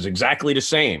 and it was exactly the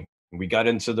same. We got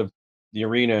into the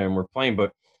arena and we're playing,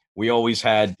 but we always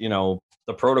had,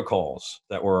 the protocols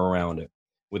that were around it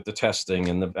with the testing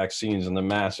and the vaccines and the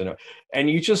masks. And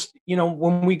you just,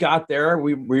 when we got there,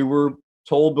 we were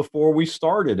told before we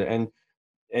started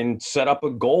and set up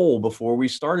a goal before we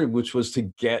started, which was to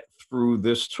get through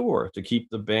this tour, to keep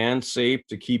the band safe,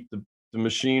 to keep the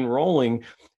machine rolling.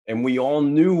 And we all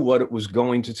knew what it was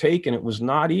going to take, and it was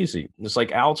not easy. It's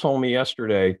like Al told me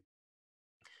yesterday,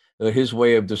 his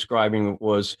way of describing it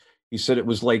was, he said it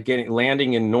was like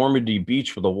landing in Normandy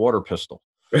Beach with a water pistol.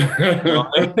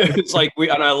 It's like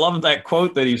and I love that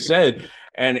quote that he said.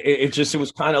 And it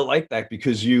was kind of like that,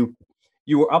 because you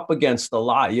were up against a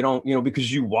lot.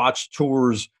 Because you watch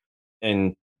tours,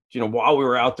 and while we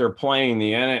were out there playing,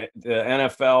 the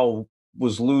NFL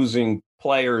was losing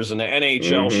players, and the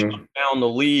NHL shut down the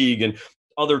league, and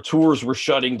other tours were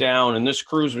shutting down, and this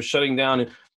cruise was shutting down, and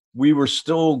we were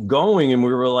still going, and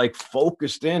we were like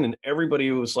focused in, and everybody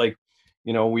was like,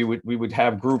 we would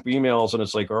have group emails, and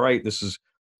it's like, all right, this is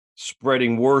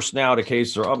spreading worse now. The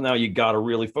cases are up now. You got to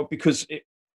really focus, because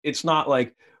it's not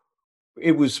like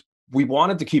it was. We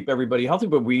wanted to keep everybody healthy,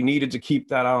 but we needed to keep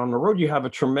that out on the road. You have a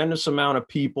tremendous amount of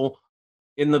people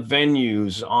in the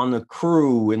venues, on the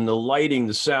crew, in the lighting,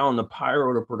 the sound, the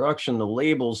pyro, the production, the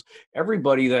labels,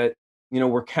 everybody that,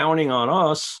 we're counting on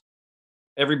us,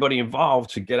 everybody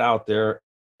involved, to get out there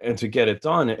and to get it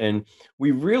done. And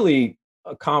we really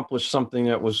accomplished something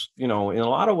that was, in a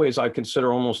lot of ways I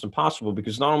consider almost impossible,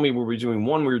 because not only were we doing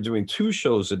one, we were doing 2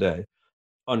 shows a day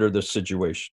under this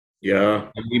situation. Yeah.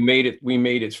 And we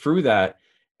made it through that.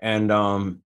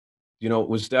 And, it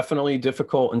was definitely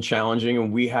difficult and challenging,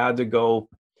 and we had to go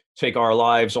take our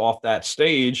lives off that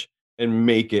stage and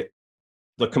make it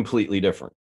completely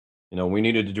different. We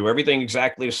needed to do everything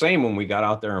exactly the same when we got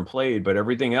out there and played, but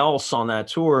everything else on that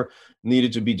tour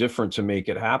needed to be different to make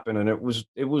it happen. And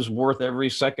it was worth every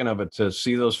second of it, to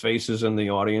see those faces in the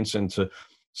audience, and to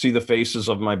see the faces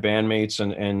of my bandmates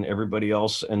and everybody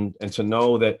else, and to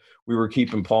know that we were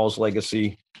keeping Paul's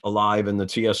legacy alive in the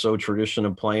TSO tradition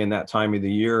of playing that time of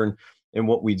the year, and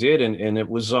what we did. And it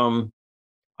was,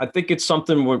 I think it's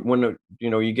something when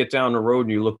you get down the road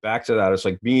and you look back to that, it's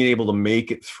like being able to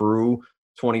make it through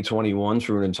 2021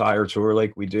 through an entire tour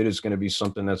like we did is going to be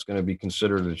something that's going to be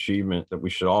considered an achievement that we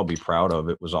should all be proud of.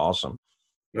 It was awesome.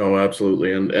 No,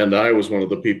 absolutely, and I was one of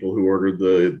the people who ordered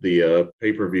the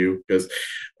pay-per-view, because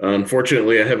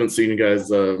unfortunately I haven't seen you guys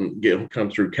come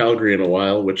through Calgary in a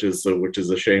while, which is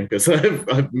a shame, because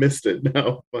I've missed it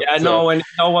now. But, yeah, no, and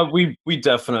you know what, we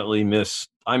definitely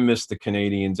I miss the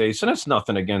Canadian days, and it's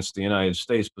nothing against the United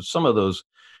States, but some of those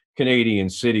Canadian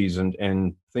cities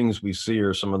and things we see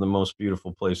are some of the most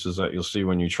beautiful places that you'll see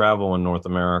when you travel in North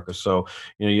America. So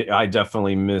I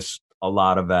definitely miss a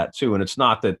lot of that too, and it's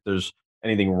not that there's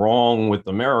anything wrong with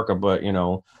America, but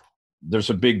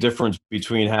there's a big difference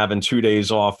between having 2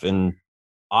 days off in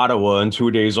Ottawa and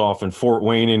 2 days off in Fort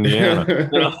Wayne, Indiana.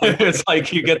 It's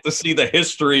like you get to see the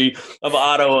history of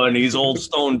Ottawa and these old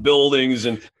stone buildings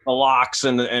and the locks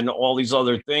and all these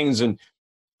other things. And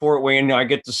Fort Wayne, I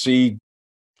get to see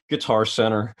Guitar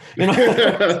Center, which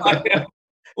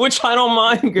I don't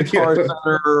mind, Guitar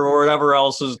Center or whatever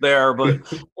else is there.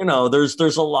 But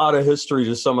there's a lot of history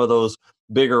to some of those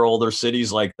bigger, older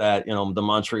cities like that. The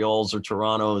Montreals or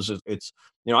Toronto's. It's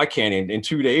I can't in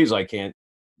 2 days I can't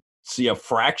see a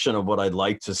fraction of what I'd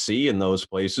like to see in those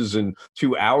places. In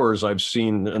 2 hours, I've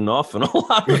seen enough in a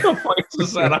lot of the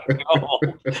places that I go.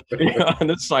 And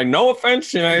it's like, no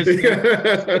offense, there's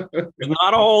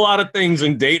not a whole lot of things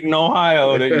in Dayton,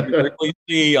 Ohio that you can really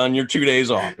see on your 2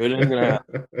 days off. It ain't gonna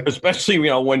happen. Especially,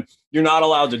 when you're not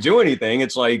allowed to do anything.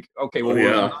 It's like, okay, well,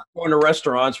 we're not going to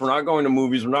restaurants, we're not going to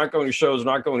movies, we're not going to shows,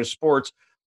 we're not going to sports.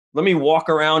 Let me walk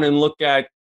around and look at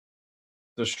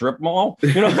the strip mall.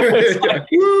 Like,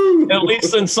 at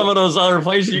least in some of those other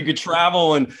places you could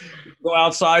travel and go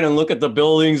outside and look at the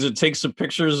buildings and take some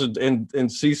pictures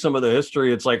and see some of the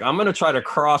history. It's like, I'm going to try to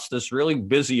cross this really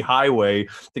busy highway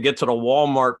to get to the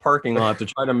Walmart parking lot to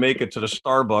try to make it to the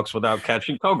Starbucks without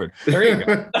catching COVID. There you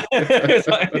go.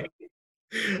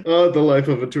 The life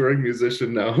of a touring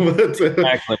musician now.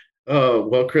 Exactly.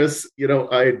 Well, Chris,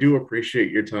 I do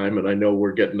appreciate your time, and I know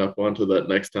we're getting up onto that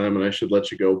next time, and I should let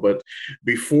you go. But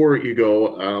before you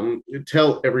go,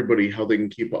 tell everybody how they can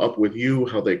keep up with you,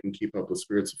 how they can keep up with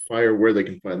Spirits of Fire, where they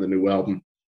can find the new album.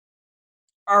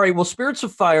 All right. Well, Spirits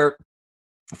of Fire,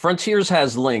 Frontiers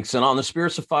has links, and on the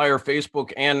Spirits of Fire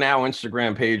Facebook and now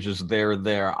Instagram pages, they're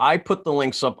there. I put the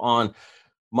links up on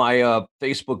my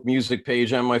Facebook music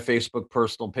page and my Facebook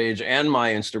personal page and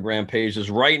my Instagram page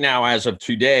is right now, as of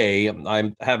today,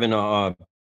 I'm having I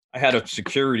had a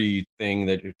security thing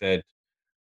that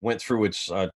went through its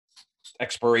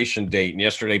expiration date. And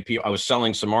yesterday, I was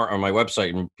selling some art on my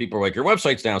website, and people were like, "Your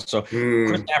website's down." So,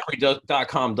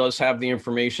 ChrisCaffrey.com does have the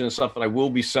information and stuff, and I will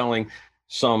be selling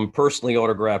some personally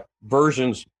autographed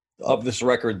versions of this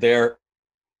record there.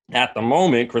 At the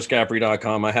moment,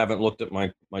 ChrisCaffrey.com. I haven't looked at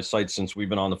my site since we've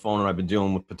been on the phone, and I've been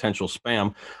dealing with potential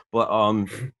spam. But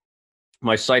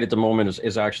my site at the moment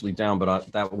is actually down,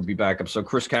 but that will be back up. So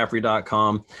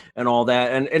ChrisCaffrey.com and all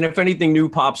that. And if anything new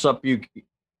pops up, you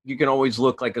can always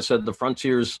look. Like I said, the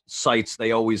Frontiers sites,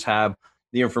 they always have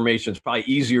the information. It's probably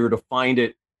easier to find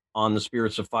it on the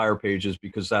Spirits of Fire pages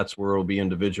because that's where it'll be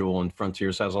individual, and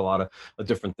Frontiers has a lot of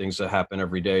different things that happen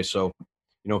every day. So,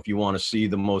 if you want to see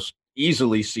the most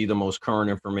current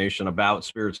information about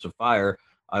Spirits of Fire,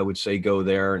 I would say go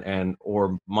there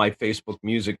or my Facebook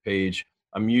music page.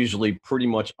 I'm usually pretty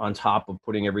much on top of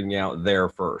putting everything out there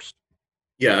first.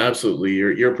 Yeah, absolutely.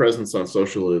 Your presence on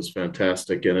social is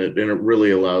fantastic, and it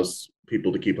really allows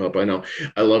people to keep up. I know,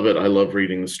 I love it. I love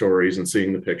reading the stories and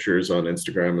seeing the pictures on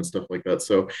Instagram and stuff like that.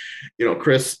 So,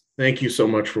 Chris, thank you so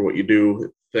much for what you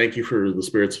do. Thank you for the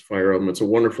Spirits of Fire album. It's a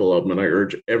wonderful album, and I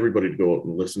urge everybody to go out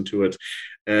and listen to it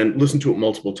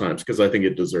multiple times because I think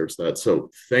it deserves that. So,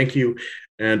 thank you,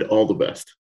 and all the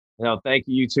best. No, thank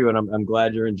you too, and I'm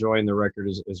glad you're enjoying the record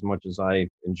as much as I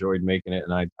enjoyed making it,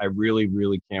 and I really,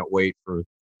 really can't wait for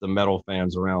the metal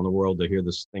fans around the world to hear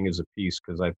this thing as a piece,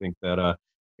 because I think that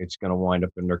it's going to wind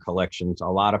up in their collections, a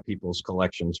lot of people's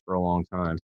collections, for a long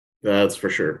time. That's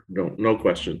for sure. No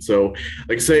question. So,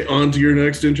 like I say, on to your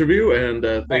next interview,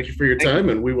 and thank you for your time,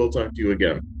 and we will talk to you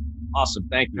again. Awesome.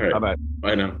 Thank you. Right. Bye-bye.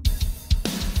 Bye now.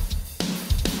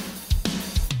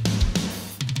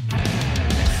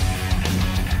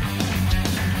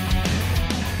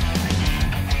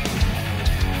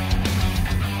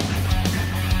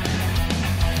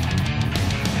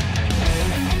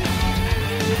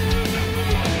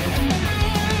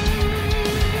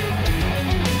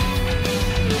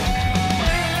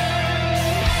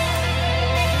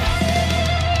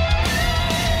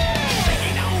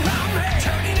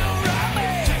 Turning around me,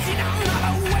 chasing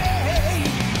another way.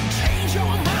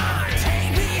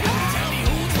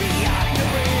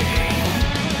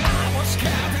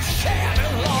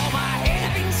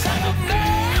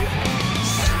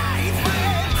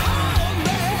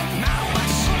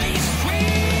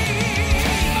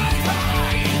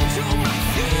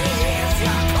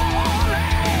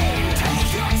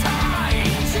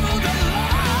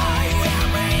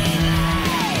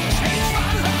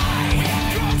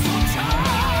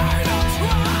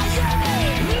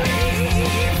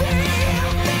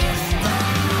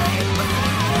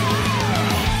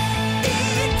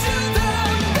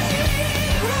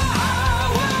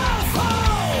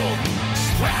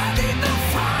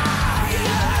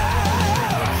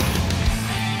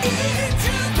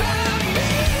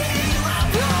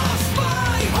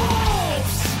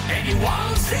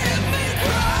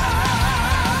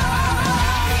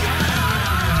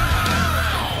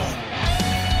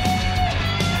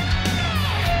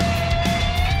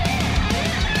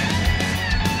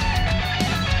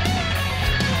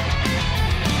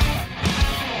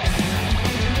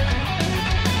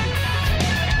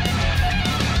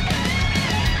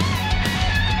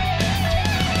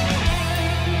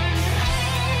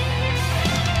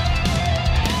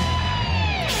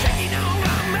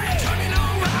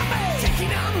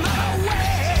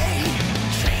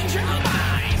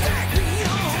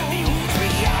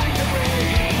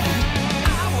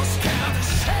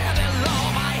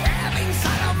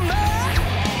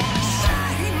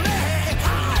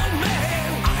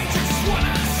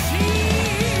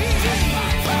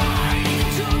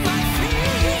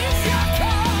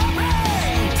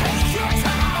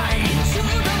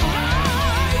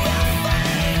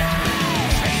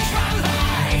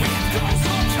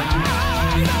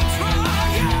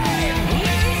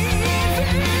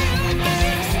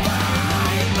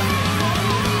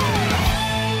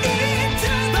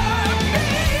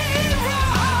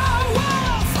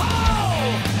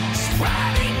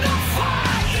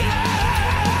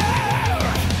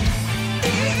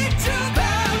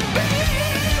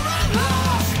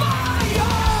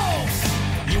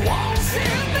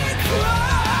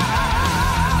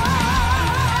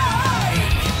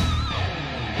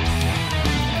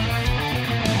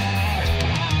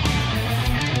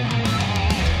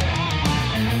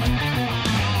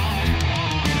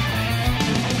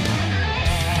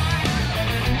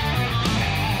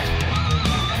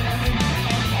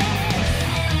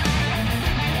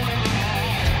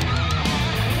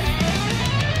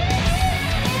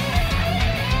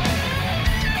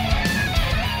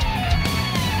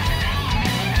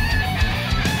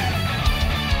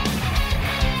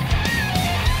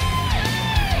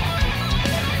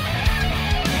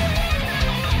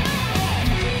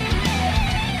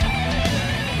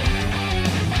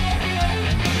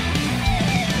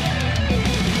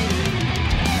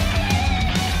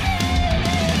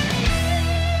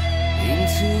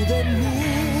 Into the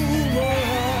mirror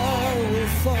I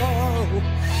will fall,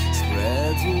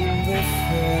 spreading the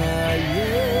fire.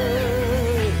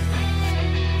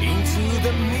 Into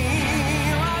the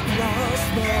mirror I've lost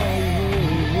my